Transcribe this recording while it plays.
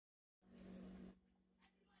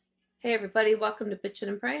Hey everybody, welcome to Bitchin'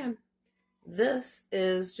 and Prayin'. This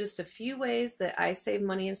is just a few ways that I save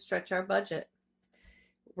money and stretch our budget.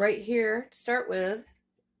 Right here to start with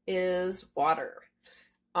is water.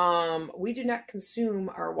 We do not consume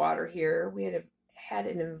our water here. We had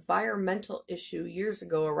an environmental issue years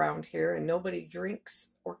ago around here, and nobody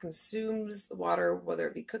drinks or consumes the water, whether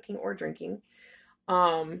it be cooking or drinking.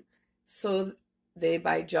 So they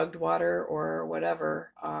buy jugged water or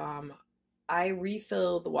whatever. I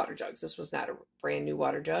refill the water jugs. This was not a brand new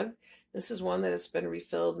water jug. This is one that has been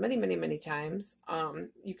refilled many, many, many times.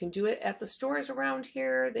 You can do it at the stores around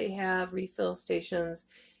here. They have refill stations,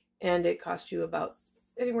 and it costs you about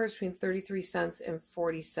anywhere between 33 cents and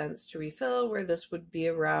 40 cents to refill, where this would be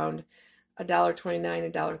around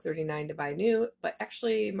 $1.29, $1.39 to buy new. But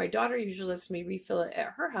actually, my daughter usually lets me refill it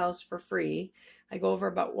at her house for free. I go over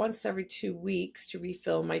about once every 2 weeks to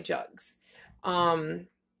refill my jugs.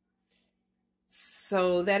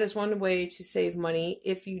 So that is one way to save money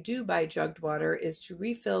if you do buy jugged water, is to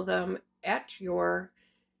refill them at your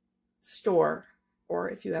store, or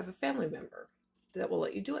if you have a family member that will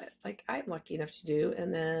let you do it, like I'm lucky enough to do,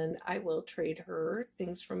 and then I will trade her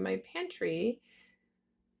things from my pantry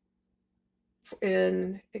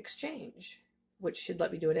in exchange, which she'd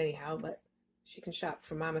let me do it anyhow, but she can shop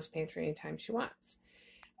from Mama's pantry anytime she wants.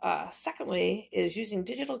 Secondly is using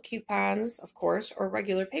digital coupons, of course, or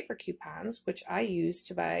regular paper coupons, which I use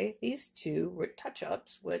to buy these two root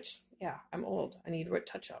touch-ups, which, yeah, I'm old. I need root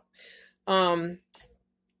touch-up.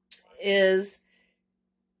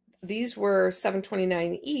 These were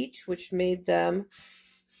 $7.29 each, which made them,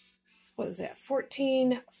 what is that,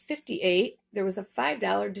 $14.58. There was a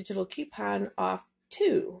 $5 digital coupon off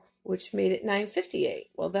 2, which made it $9.58.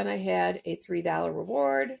 Well, then I had a $3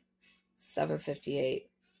 reward, $7.58.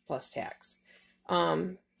 plus tax.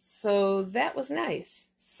 So that was nice.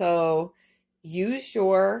 So use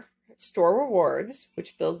your store rewards,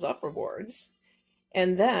 which builds up rewards,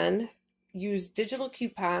 and then use digital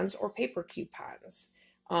coupons or paper coupons.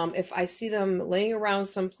 If I see them laying around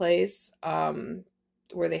someplace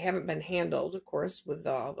where they haven't been handled, of course, with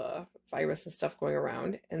all the virus and stuff going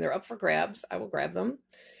around, and they're up for grabs, I will grab them,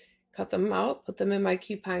 cut them out, put them in my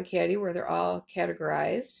coupon caddy where they're all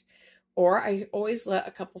categorized. Or I always let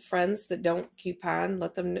a couple friends that don't coupon,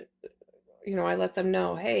 let them, I let them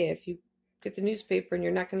know, hey, if you get the newspaper and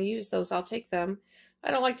you're not going to use those, I'll take them.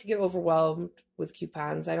 I don't like to get overwhelmed with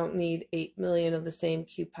coupons. I don't need 8 million of the same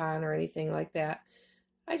coupon or anything like that.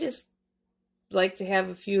 I just like to have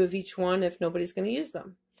a few of each one if nobody's going to use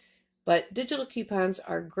them. But digital coupons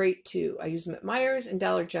are great too. I use them at Meijer's and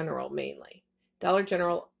Dollar General mainly. Dollar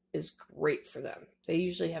General is great for them. They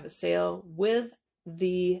usually have a sale with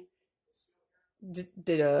the what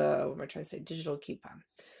am I trying to say? Digital coupon.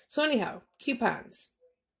 So anyhow, coupons.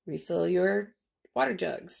 Refill your water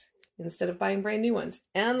jugs instead of buying brand new ones.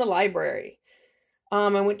 And the library. I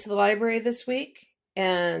went to the library this week,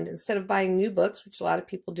 and instead of buying new books, which a lot of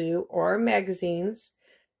people do, or magazines,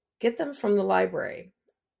 get them from the library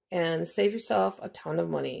and save yourself a ton of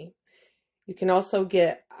money. You can also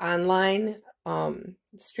get online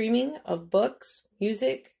streaming of books,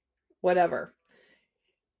 music, whatever.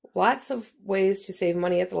 Lots of ways to save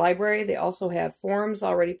money at the library. They also have forms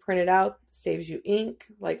already printed out. Saves you ink,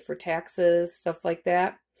 like for taxes, stuff like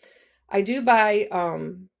that. I do buy a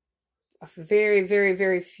very, very,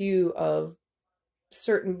 very few of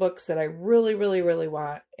certain books that I really, really, really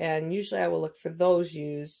want. And usually I will look for those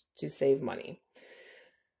used to save money.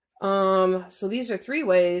 So these are 3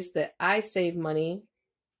 ways that I save money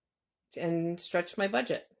and stretch my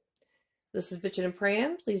budget. This is Bitchin' and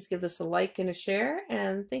Prayin'. Please give this a like and a share,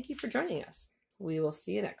 and thank you for joining us. We will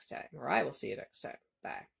see you next time, or I will see you next time.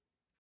 Bye.